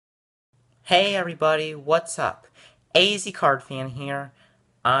Hey everybody, what's up? AZ Card Fan here.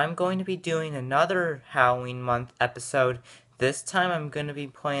 I'm going to be doing another Halloween month episode. This time I'm going to be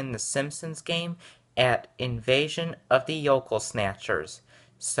playing the Simpsons game at Invasion of the Yokel-Snatchers.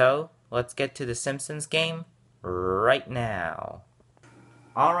 So, let's get to the Simpsons game right now.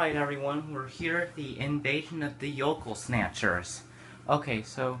 Alright everyone, we're here at the Invasion of the Yokel-Snatchers. Okay,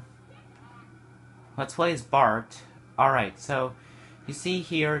 so let's play as Bart. Alright, so you see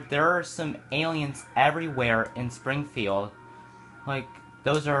here, there are some aliens everywhere in Springfield. Like,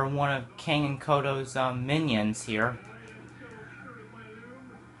 those are one of Kang and Kodo's minions here.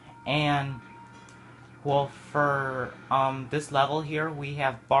 And, well, for this level here, we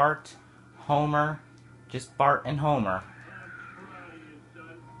have Bart, Homer, just Bart and Homer.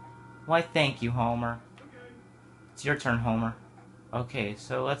 Why, thank you, Homer. It's your turn, Homer. Okay,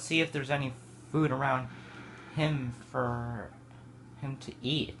 so let's see if there's any food around him for him to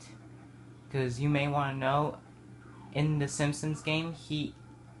eat. Because you may want to know, in the Simpsons game, he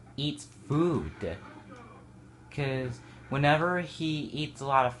eats food. Because whenever he eats a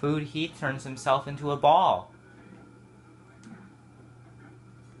lot of food, he turns himself into a ball.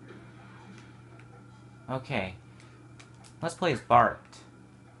 Okay, let's play as Bart.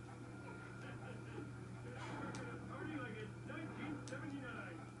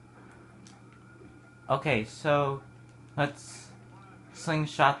 Okay, so let's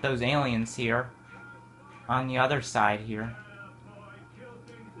slingshot those aliens here on the other side here.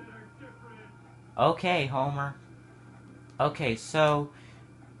 Okay, Homer. Okay, so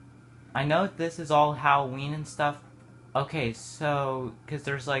I know this is all Halloween and stuff. Okay, so because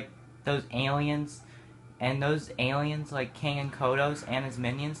there's like those aliens, and those aliens like Kang and Kodos and his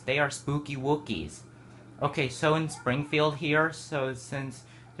minions, they are spooky Wookiees. Okay, so in Springfield here, so since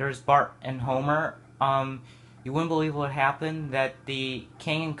there's Bart and Homer, you wouldn't believe what happened, that the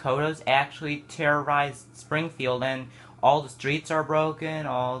Kang and Kodos actually terrorized Springfield, and all the streets are broken,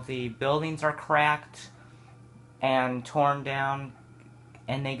 all the buildings are cracked and torn down,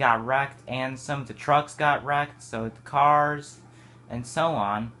 and they got wrecked, and some of the trucks got wrecked, so the cars, and so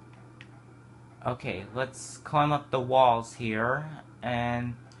on. Okay, let's climb up the walls here,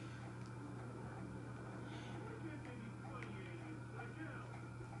 and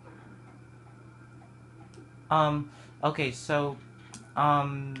okay, so,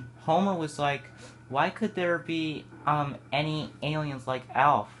 Homer was like, why could there be, any aliens like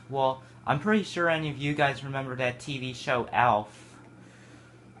Alf? Well, I'm pretty sure any of you guys remember that TV show Alf.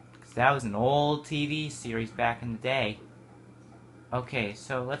 Because that was an old TV series back in the day. Okay,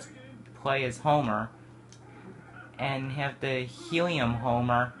 so let's play as Homer. And have the Helium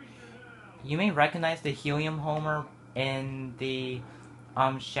Homer. You may recognize the Helium Homer in the,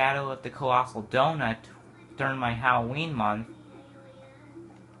 Shadow of the Colossal Donut during my Halloween month.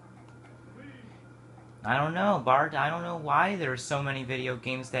 I don't know, Bart. I don't know why there's so many video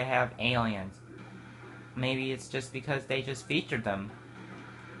games that have aliens. Maybe it's just because they just featured them.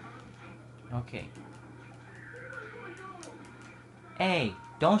 Okay. Hey,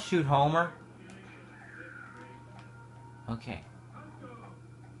 don't shoot Homer. Okay.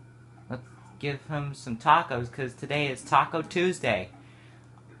 Let's give him some tacos, because today is Taco Tuesday.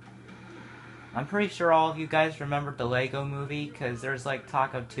 I'm pretty sure all of you guys remembered the Lego movie, because there's like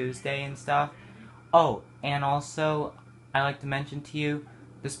Taco Tuesday and stuff. Oh, and also, I like to mention to you,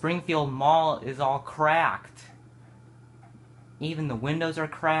 the Springfield Mall is all cracked. Even the windows are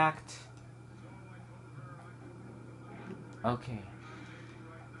cracked. Okay.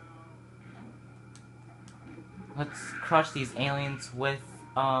 Let's crush these aliens with,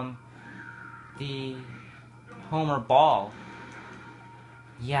 the Homer ball.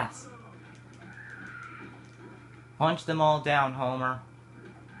 Yes. Punch them all down, Homer.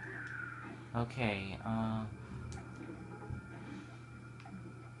 Okay,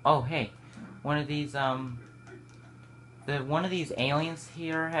 oh, hey. One of these aliens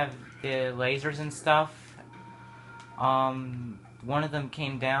here have the lasers and stuff. One of them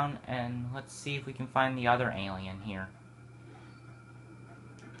came down, and let's see if we can find the other alien here.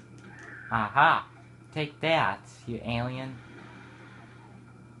 Aha! Take that, you alien.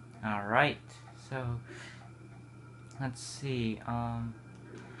 Alright, so let's see,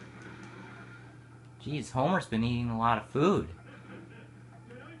 geez, Homer's been eating a lot of food.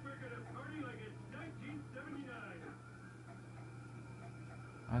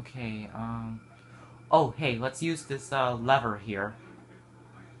 Okay, oh, hey, let's use this, lever here.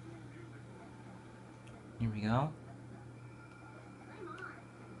 Here we go.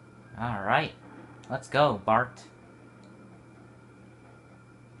 Alright, let's go, Bart.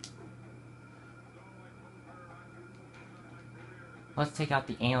 Let's take out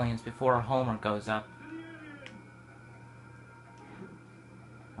the aliens before Homer goes up.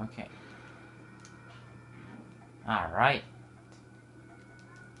 Okay. Alright.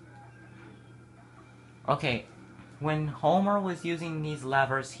 Okay, when Homer was using these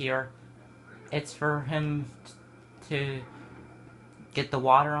levers here, it's for him to get the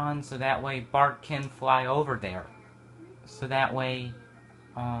water on so that way Bart can fly over there. So that way,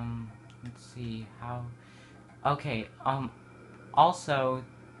 let's see how... Okay, also...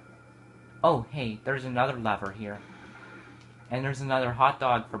 Oh, hey, there's another lever here. And there's another hot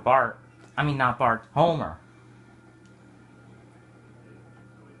dog for Bart. I mean, not Bart, Homer.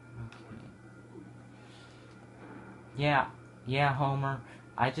 Okay. Yeah, Homer.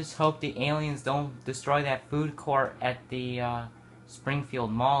 I just hope the aliens don't destroy that food court at the,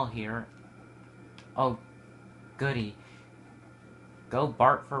 Springfield Mall here. Oh, goody. Go,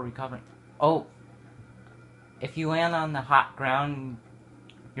 Bart, for recovering. Oh, if you land on the hot ground,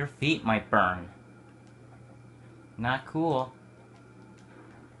 your feet might burn. Not cool.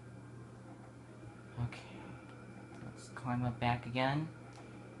 Okay. Let's climb up back again.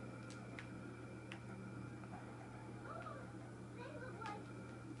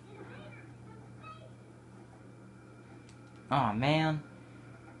 Aw, man.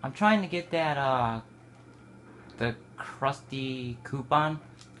 I'm trying to get that, the Krusty coupon.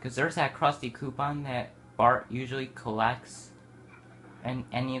 Because there's that Krusty coupon that Bart usually collects in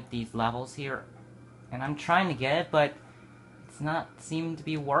any of these levels here. And I'm trying to get it, but it's not seeming to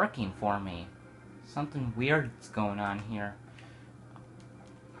be working for me. Something weird's going on here.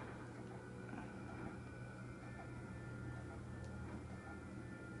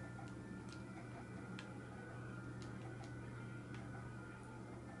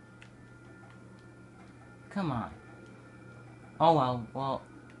 Come on. Oh well,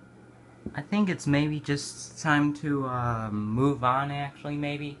 I think it's maybe just time to move on, actually,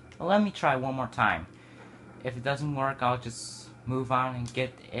 maybe. Well, let me try one more time. If it doesn't work, I'll just move on and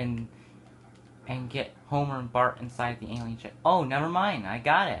get Homer and Bart inside the alien ship. Oh, never mind, I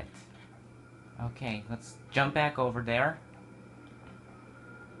got it. Okay, let's jump back over there.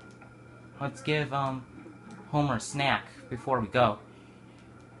 Let's give Homer a snack before we go.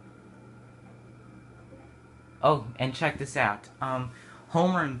 Oh, and check this out.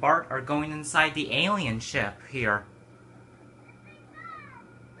 Homer and Bart are going inside the alien ship here.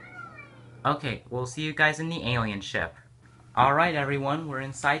 Okay, we'll see you guys in the alien ship. Alright everyone, we're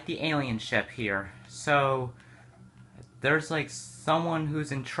inside the alien ship here. So, there's like someone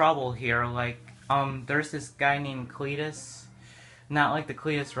who's in trouble here, like, there's this guy named Cletus. Not like the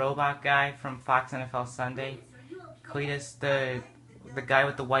Cletus robot guy from Fox NFL Sunday. Cletus, the guy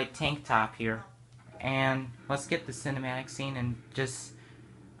with the white tank top here. And let's get the cinematic scene and just...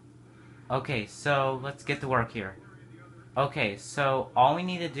 Okay, so let's get to work here. Okay, so all we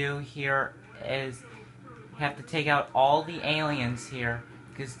need to do here is have to take out all the aliens here,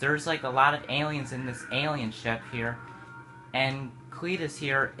 because there's like a lot of aliens in this alien ship here, and Cletus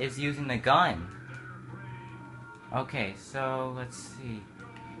here is using the gun. Okay, so let's see.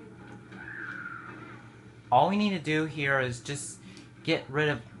 All we need to do here is just get rid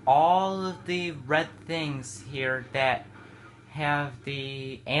of all of the red things here that have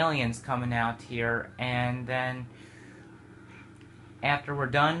the aliens coming out here, and then after we're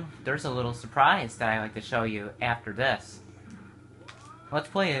done, there's a little surprise that I like to show you after this. Let's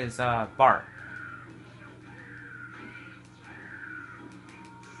play as Bart.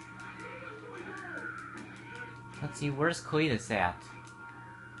 Let's see, where's Cletus at?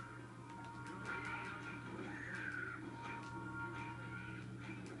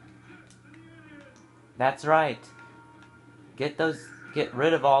 That's right. Get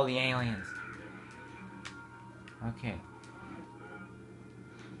rid of all the aliens. Okay.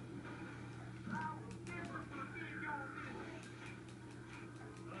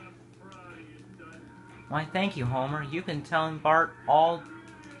 Why, thank you, Homer. You've been telling Bart all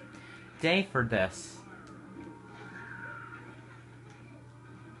day for this.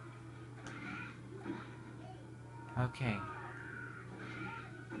 Okay.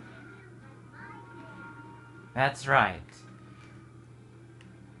 That's right.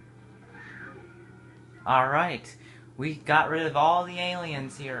 Alright. We got rid of all the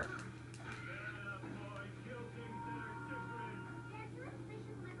aliens here.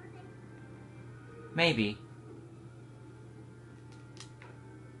 Maybe.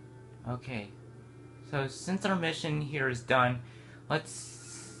 Okay. So since our mission here is done,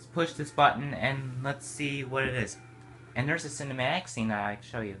 let's push this button and let's see what it is. And there's a cinematic scene that I can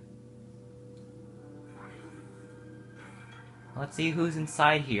show you. Let's see who's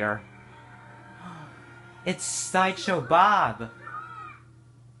inside here. It's Sideshow Bob!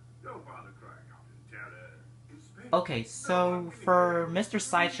 Okay, so for Mr.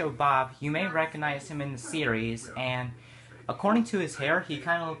 Sideshow Bob, you may recognize him in the series, and according to his hair, he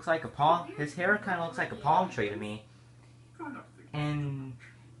kind of looks like a palm. His hair kind of looks like a palm tree to me. And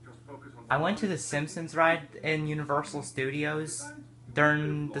I went to the Simpsons ride in Universal Studios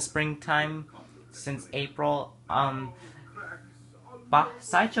during the springtime since April.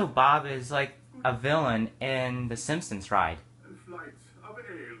 Sideshow Bob is like a villain in the Simpsons ride.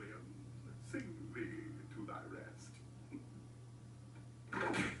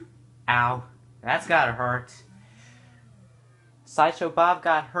 Ow, that's gotta hurt. Sideshow Bob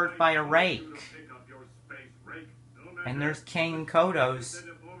got hurt by a rake. And there's King and Kodos.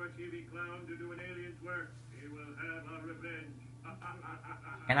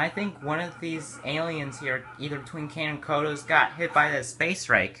 And I think one of these aliens here, either between King and Kodos, got hit by the space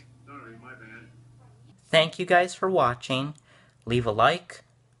rake. Thank you guys for watching. Leave a like,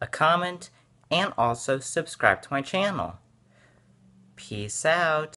 a comment, and also subscribe to my channel. Peace out.